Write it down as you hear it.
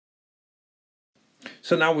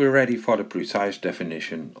So now we're ready for the precise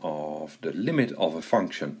definition of the limit of a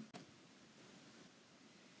function.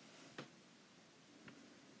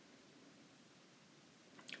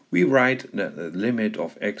 We write that the limit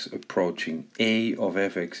of x approaching a of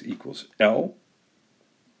fx equals L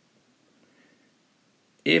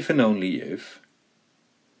if and only if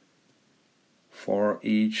for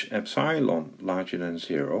each epsilon larger than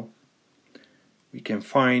 0 we can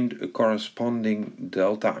find a corresponding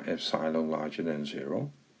delta epsilon larger than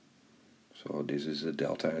 0. So this is the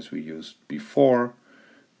delta as we used before,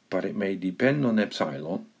 but it may depend on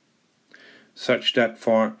epsilon, such that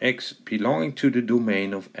for x belonging to the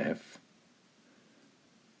domain of f,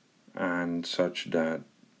 and such that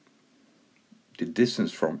the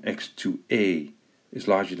distance from x to a is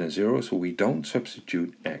larger than 0, so we don't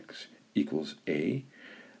substitute x equals a,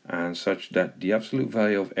 and such that the absolute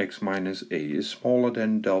value of x minus a is smaller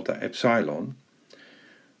than delta epsilon,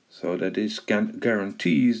 so that this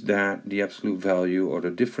guarantees that the absolute value or the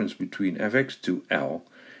difference between fx to L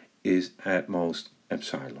is at most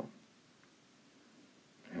epsilon.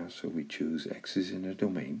 Yeah, so we choose x is in the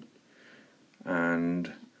domain,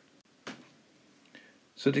 and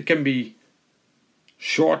so they can be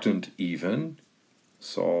shortened even,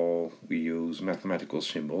 so we use mathematical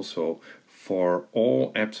symbols. So for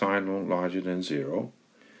all epsilon larger than 0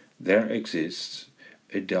 there exists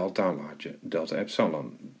a delta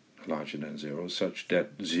epsilon larger than 0, such that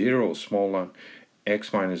 0 smaller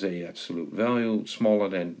x minus a absolute value smaller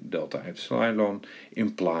than delta epsilon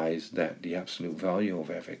implies that the absolute value of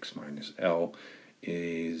fx minus L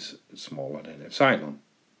is smaller than epsilon.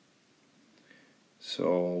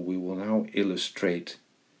 So we will now illustrate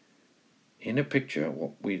in a picture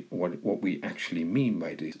what we actually mean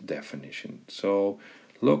by this definition. So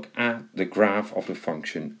look at the graph of the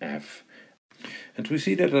function f, and we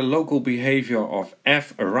see that the local behavior of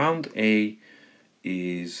f around a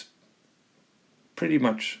is pretty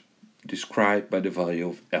much described by the value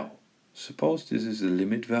of L. Suppose this is the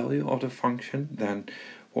limit value of the function, then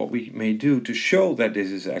what we may do to show that this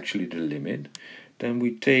is actually the limit, then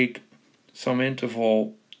we take some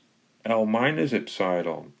interval L minus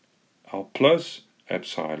epsilon, L plus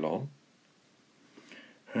epsilon,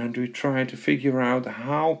 and we try to figure out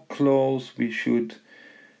how close we should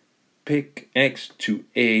pick x to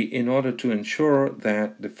a in order to ensure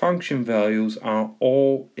that the function values are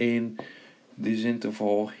all in this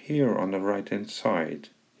interval here on the right hand side.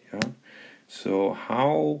 Yeah, so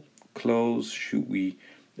how close should we,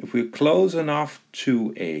 if we're close enough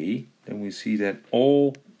to a, then we see that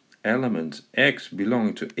all elements x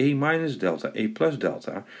belonging to a minus delta, a plus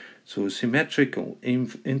delta, so a symmetrical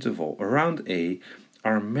interval around a,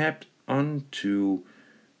 are mapped onto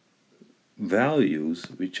values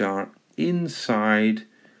which are inside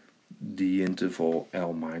the interval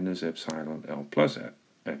L minus epsilon, L plus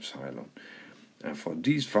epsilon. And for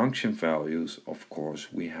these function values, of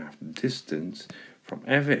course, we have distance from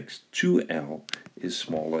fx to L is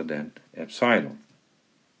smaller than epsilon.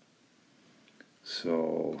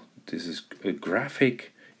 So this is a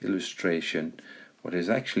graphic illustration what is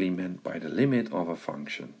actually meant by the limit of a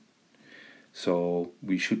function. So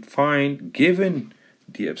we should find, given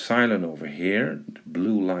the epsilon over here, the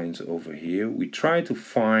blue lines over here, we try to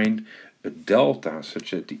find a delta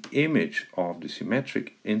such that the image of the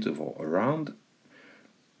symmetric interval around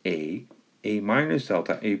a minus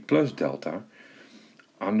delta, a plus delta,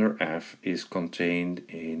 under f is contained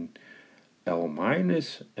in L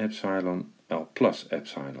minus epsilon, L plus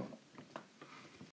epsilon.